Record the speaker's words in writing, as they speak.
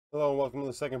Hello and welcome to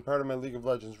the second part of my League of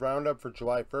Legends roundup for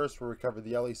July 1st, where we cover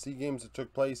the LEC games that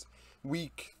took place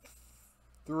week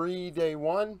 3, day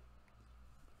 1.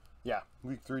 Yeah,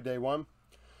 week 3, day 1.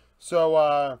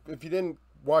 So, if you didn't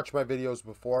watch my videos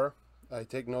before, I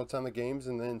take notes on the games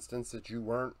in the instance that you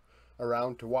weren't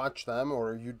around to watch them,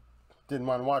 or you didn't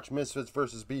want to watch Misfits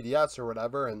versus BDS or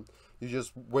whatever, and you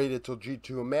just waited till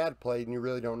G2 and Mad played and you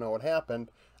really don't know what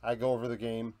happened. I go over the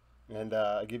game and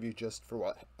I give you gist for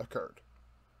what occurred.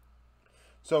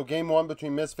 So game 1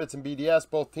 between Misfits and BDS,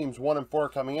 both teams 1 and 4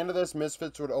 coming into this.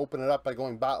 Misfits would open it up by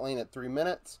going bot lane at 3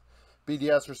 minutes.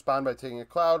 BDS respond by taking a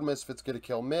cloud. Misfits get a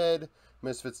kill mid.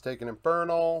 Misfits take an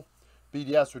infernal.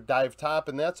 BDS would dive top,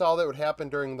 and that's all that would happen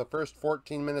during the first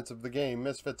 14 minutes of the game.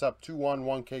 Misfits up 2-1,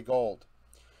 1k gold.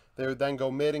 They would then go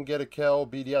mid and get a kill.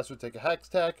 BDS would take a hex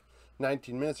tech.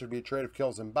 19 minutes would be a trade of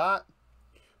kills in bot.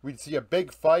 We'd see a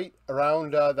big fight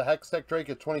around the Hextech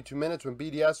Drake at 22 minutes when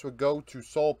BDS would go to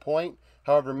Soul Point.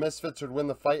 However, Misfits would win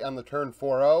the fight on the turn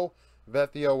 4-0.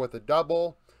 Vethio with a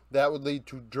double. That would lead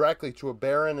directly to a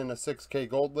Baron and a 6k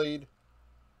gold lead.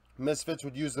 Misfits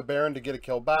would use the Baron to get a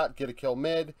kill bot, get a kill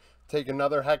mid, take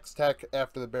another Hextech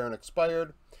after the Baron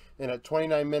expired. And at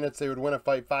 29 minutes, they would win a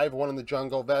fight 5-1 in the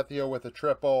jungle. Vethio with a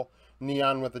triple,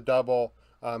 Neon with a double.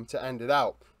 To end it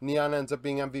out. Neon ends up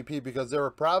being MVP because there were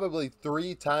probably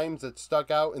 3 times that stuck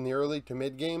out in the early to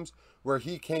mid games where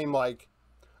he came like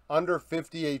under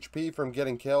 50 HP from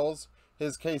getting kills.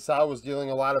 His K-Sao was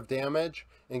dealing a lot of damage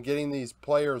and getting these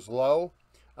players low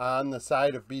on the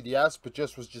side of BDS, but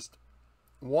was just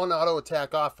one auto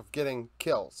attack off of getting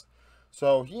kills.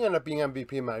 So he ended up being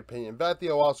MVP in my opinion.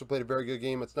 Vethio also played a very good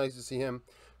game. It's nice to see him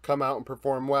come out and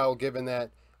perform well given that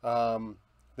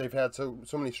they've had so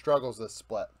many struggles this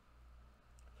split.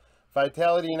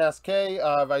 Vitality and SK.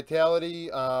 Vitality,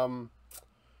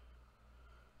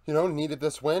 needed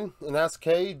this win. In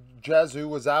SK, Jezu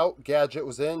was out. Gadget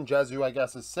was in. Jezu, I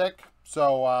guess, is sick.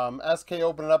 So SK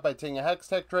opened it up by taking a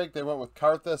Hextech Drake. They went with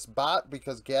Karthus bot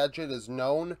because Gadget is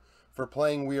known for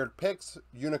playing weird picks.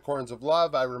 Unicorns of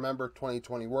Love. I remember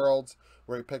 2020 Worlds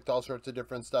where he picked all sorts of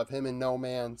different stuff. Him and No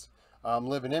Man's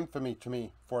live in infamy to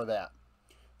me for that.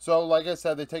 So, like I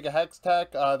said, they take a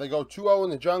Hextech. They go 2-0 in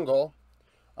the jungle.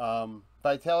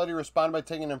 Vitality respond by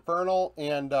taking Infernal,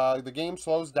 and the game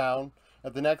slows down.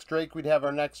 At the next Drake, we'd have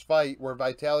our next fight where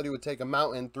Vitality would take a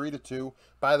Mountain 3-2.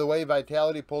 By the way,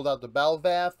 Vitality pulled out the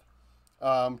Belvath.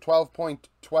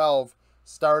 12.12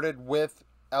 started with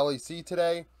LEC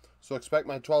today. So expect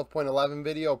my 12.11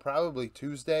 video probably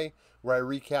Tuesday where I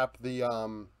recap the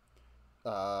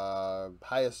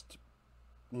highest,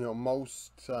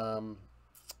 most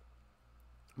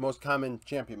common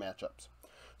champion matchups.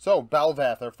 So,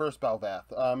 Belvath, our first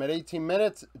Belvath. At 18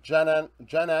 minutes, Gen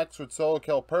X would solo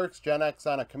kill Perks. Gen X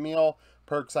on a Camille,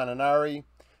 Perks on an Ari.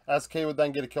 SK would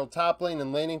then get a kill top lane,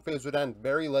 and laning phase would end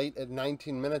very late at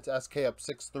 19 minutes. SK up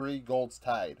 6-3, golds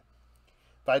tied.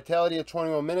 Vitality at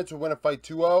 21 minutes would win a fight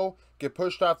 2-0, get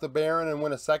pushed off the Baron, and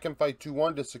win a second fight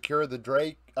 2-1 to secure the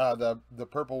Drake, the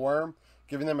Purple Worm,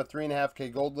 giving them a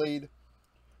 3.5k gold lead.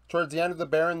 Towards the end of the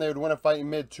Baron, they would win a fight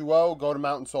in mid 2-0, go to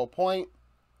Mountain Soul Point.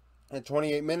 At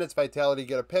 28 minutes, Vitality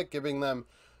get a pick, giving them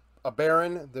a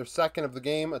Baron, their second of the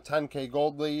game, a 10k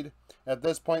gold lead. At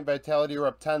this point, Vitality were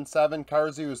up 10-7.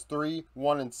 Karzi was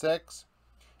 3-1-6.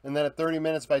 And then at 30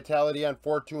 minutes, Vitality on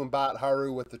 4-2 and bot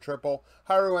Haru with the triple.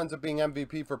 Haru ends up being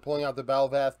MVP for pulling out the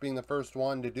Belvath, being the first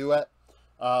one to do it.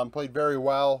 Played very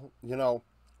well.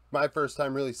 My first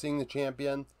time really seeing the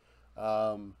champion.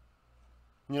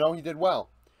 He did well.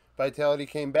 Vitality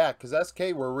came back because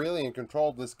SK were really in control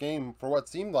of this game for what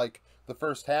seemed like the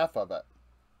first half of it.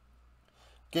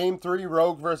 Game 3,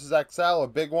 Rogue versus XL, a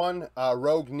big one.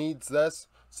 Rogue needs this.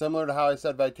 Similar to how I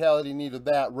said Vitality needed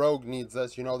that, Rogue needs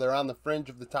this. They're on the fringe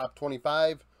of the top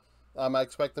 25. I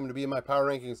expect them to be in my power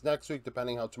rankings next week,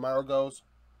 depending how tomorrow goes.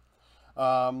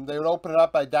 They would open it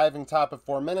up by diving top at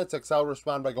 4 minutes. XL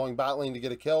respond by going bot lane to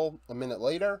get a kill a minute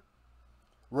later.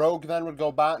 Rogue then would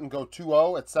go bot and go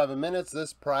 2-0 at 7 minutes.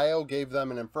 This prio gave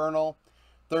them an Infernal.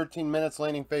 13 minutes,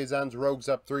 laning phase ends. Rogue's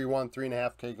up 3-1,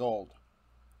 3.5k gold.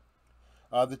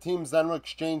 The teams then would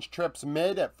exchange trips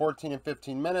mid at 14 and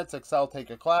 15 minutes. XL take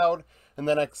a cloud. And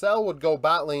then XL would go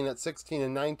bot lane at 16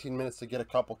 and 19 minutes to get a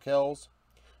couple kills.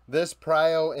 This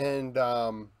prio and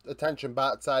attention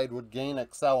bot side would gain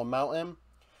XL a Mountain.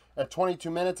 At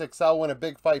 22 minutes, XL win a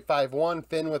big fight 5-1.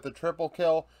 Finn with a triple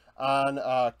kill on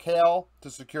Kale to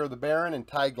secure the Baron and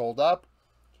tie gold up.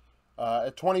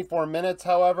 At 24 minutes,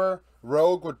 however,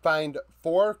 Rogue would find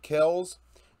 4 kills,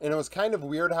 and it was kind of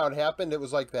weird how it happened. It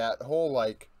was like that whole,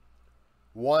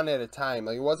 one at a time.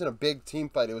 It wasn't a big team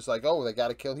fight. It was like, oh, they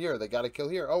got a kill here, they got a kill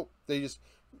here. Oh, they just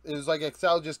It was like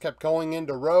Excel just kept going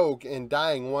into Rogue and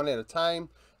dying one at a time.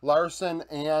 Larson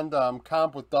and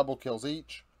Comp with double kills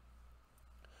each.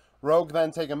 Rogue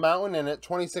then take a mountain, and at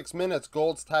 26 minutes,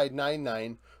 Gold's tied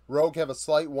 9-9. Rogue have a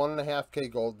slight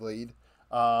 1.5k gold lead.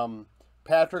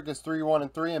 Patrick is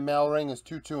 3-1-3, and Malring is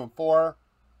 2-2-4.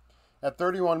 At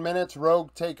 31 minutes,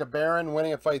 Rogue take a Baron,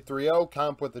 winning a fight 3-0.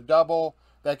 Comp with a double.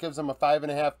 That gives them a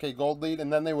 5.5k gold lead,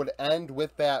 and then they would end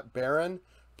with that Baron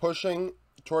pushing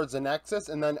towards the Nexus,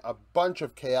 and then a bunch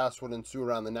of chaos would ensue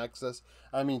around the Nexus.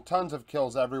 I mean, tons of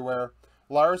kills everywhere.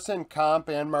 Larson, Comp,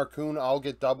 and Marcoon all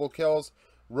get double kills.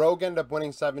 Rogue end up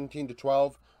winning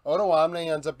 17-12. Odo Omne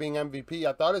ends up being MVP.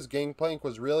 I thought his gangplank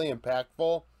was really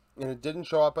impactful, and it didn't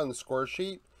show up on the score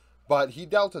sheet, but he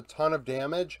dealt a ton of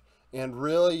damage and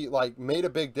really like made a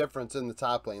big difference in the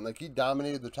top lane. Like, he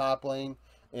dominated the top lane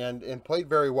and played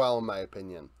very well, in my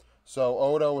opinion. So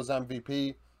Odo was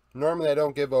MVP. Normally I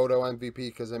don't give Odo MVP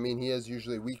because, I mean, he is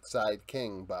usually weak side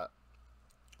king, but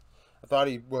I thought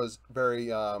he was very,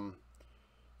 you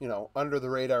know, under the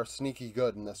radar, sneaky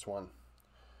good in this one.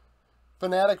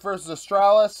 Fnatic versus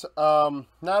Astralis.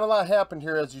 Not a lot happened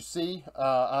here, as you see,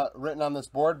 written on this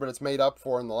board, but it's made up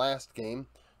for in the last game.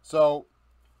 So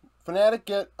Fnatic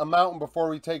get a mountain before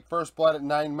we take first blood at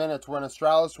 9 minutes, when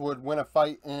Astralis would win a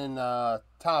fight in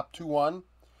top 2-1.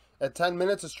 At 10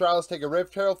 minutes, Astralis take a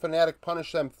Rift Herald. Fnatic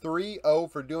punish them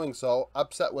 3-0 for doing so,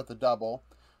 upset with a double.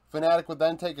 Fnatic would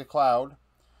then take a Cloud.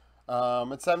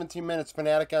 At 17 minutes,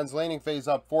 Fnatic ends laning phase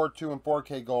up 4-2 and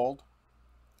 4k gold.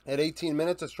 At 18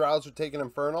 minutes, Astralis would take an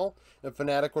Infernal, and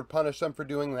Fnatic would punish them for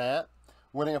doing that,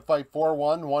 winning a fight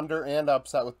 4-1, Wonder, and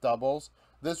upset with doubles.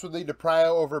 This would lead to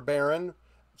Prio over Baron,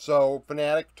 so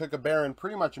Fnatic took a Baron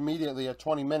pretty much immediately at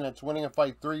 20 minutes, winning a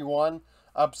fight 3-1,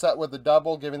 upset with a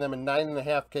double, giving them a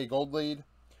 9.5k gold lead.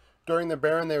 During the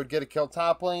Baron, they would get a kill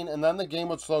top lane, and then the game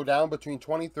would slow down between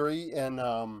 23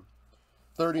 and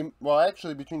 30, well,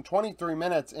 actually, between 23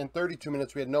 minutes and 32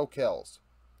 minutes, we had no kills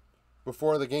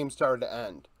before the game started to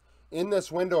end. In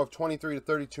this window of 23 to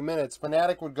 32 minutes,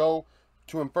 Fnatic would go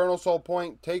to Infernal Soul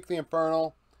Point, take the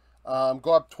Infernal,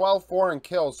 go up 12-4 in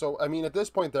kills. So, I mean, at this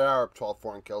point, they are up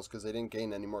 12-4 in kills because they didn't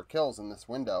gain any more kills in this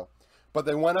window. But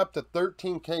they went up to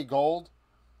 13k gold.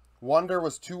 Wonder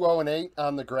was 2-0-8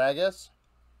 on the Gragas.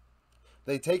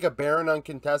 They take a Baron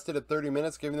uncontested at 30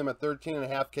 minutes, giving them a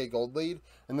 13.5k gold lead.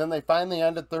 And then they finally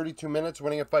end at 32 minutes,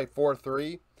 winning a fight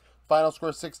 4-3. Final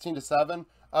score 16-7.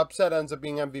 Upset ends up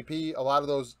being MVP. A lot of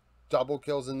those double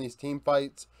kills in these team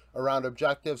fights around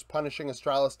objectives, punishing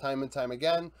Astralis time and time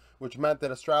again, which meant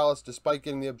that Astralis, despite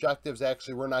getting the objectives,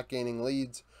 actually were not gaining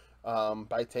leads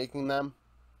by taking them.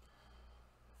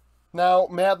 Now,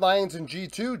 Mad Lions and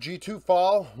G2. G2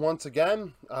 fall once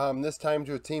again, this time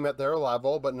to a team at their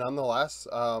level, but nonetheless,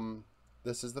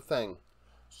 this is the thing.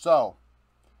 So,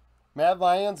 Mad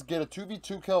Lions get a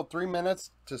 2v2 kill at 3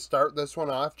 minutes to start this one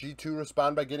off. G2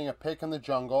 respond by getting a pick in the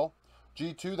jungle.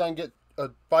 G2 then get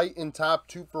a fight in top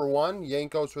 2-for-1.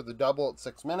 Yankos with a double at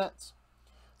 6 minutes.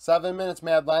 7 minutes,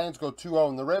 Mad Lions go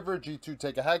 2-0 in the river. G2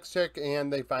 take a hex check,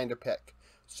 and they find a pick.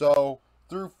 So,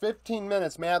 through 15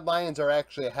 minutes, Mad Lions are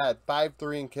actually ahead.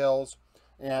 5-3 in kills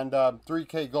and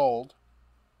 3k gold.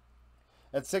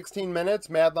 At 16 minutes,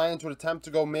 Mad Lions would attempt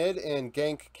to go mid and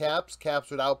gank Caps.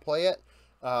 Caps would outplay it,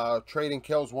 trading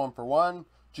kills 1-for-1.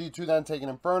 G2 then take an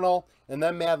Infernal, and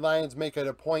then Mad Lions make it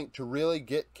a point to really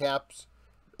get Caps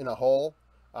in a hole.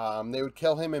 They would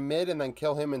kill him in mid and then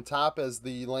kill him in top as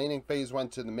the laning phase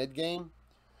went to the mid game.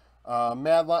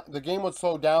 The game would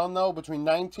slow down, though. Between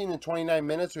 19 and 29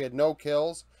 minutes, we had no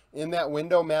kills. In that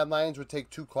window, Mad Lions would take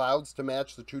 2 Clouds to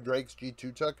match the 2 Drakes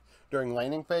G2 took during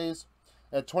laning phase.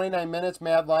 At 29 minutes,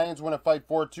 Mad Lions win a fight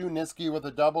 4-2. Niski with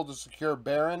a double to secure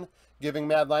Baron, giving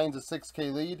Mad Lions a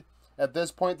 6k lead. At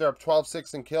this point, they're up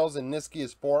 12-6 in kills, and Niski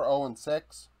is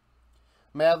 4-0-6.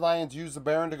 Mad Lions use the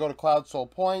Baron to go to Cloud Soul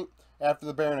Point. After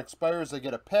the Baron expires, they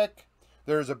get a pick.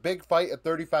 There's a big fight at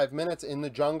 35 minutes in the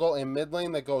jungle and mid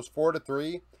lane that goes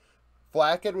 4-3.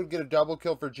 Flackett would get a double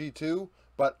kill for G2,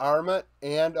 but Armut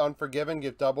and Unforgiven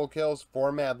get double kills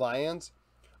for Mad Lions.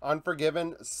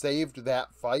 Unforgiven saved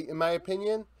that fight, in my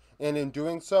opinion, and in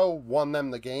doing so, won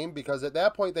them the game, because at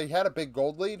that point they had a big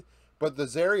gold lead, but the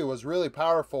Zarya was really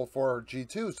powerful for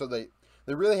G2, so they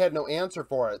really had no answer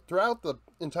for it throughout the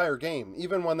entire game,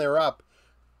 even when they were up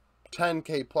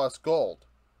 10k plus gold.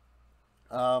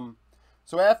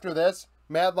 So after this,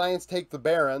 Mad Lions take the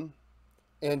Baron,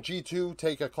 and G2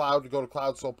 take a Cloud to go to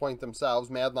Cloud Soul Point themselves.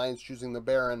 Mad Lions choosing the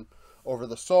Baron over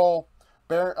the Soul.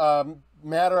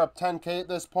 Mad are up 10k at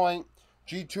this point.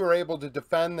 G2 are able to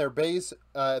defend their base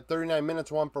at 39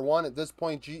 minutes, 1-for-1. At this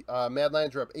point, Mad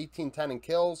Lions are up 18-10 in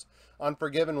kills.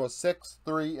 Unforgiven was 6,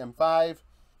 3, and 5.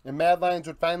 And Mad Lions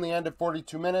would finally end at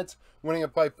 42 minutes, winning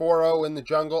it by 4-0 in the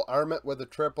jungle. Armit with a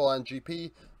triple on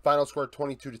GP. Final score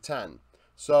 22-10.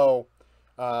 So,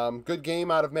 good game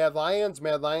out of Mad Lions.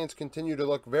 Mad Lions continue to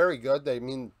look very good.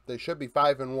 They should be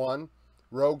 5-1.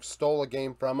 Rogue stole a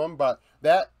game from them, but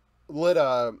that lit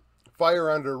a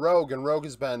fire under Rogue, and Rogue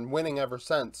has been winning ever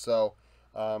since. So,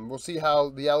 we'll see how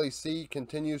the LEC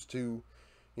continues to,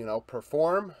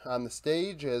 perform on the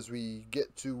stage as we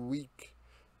get to week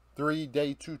 3,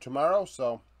 day 2 tomorrow.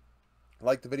 So,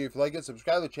 like the video if you like it,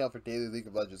 subscribe to the channel for daily League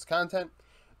of Legends content.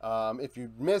 If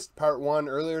you missed part 1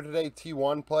 earlier today,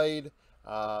 T1 played.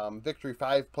 Victory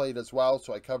 5 played as well,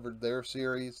 so I covered their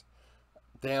series.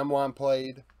 Damwon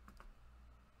played.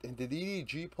 And did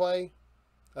EDG play?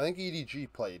 I think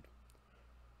EDG played.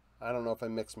 I don't know if I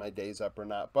mixed my days up or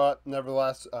not, but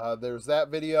nevertheless, there's that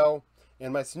video.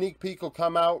 And my sneak peek will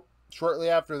come out shortly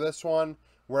after this one,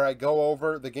 where I go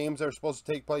over the games that are supposed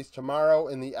to take place tomorrow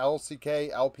in the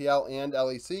LCK, LPL, and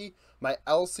LEC. My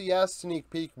LCS sneak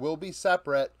peek will be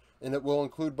separate, and it will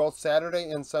include both Saturday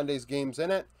and Sunday's games in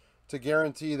it to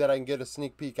guarantee that I can get a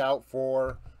sneak peek out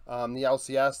for the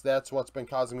LCS. That's what's been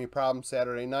causing me problems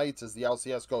Saturday nights, is the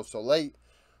LCS goes so late.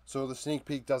 So the sneak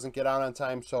peek doesn't get out on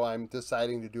time, so I'm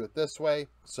deciding to do it this way.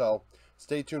 So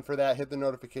stay tuned for that. Hit the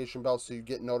notification bell so you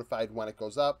get notified when it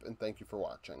goes up, and thank you for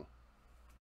watching.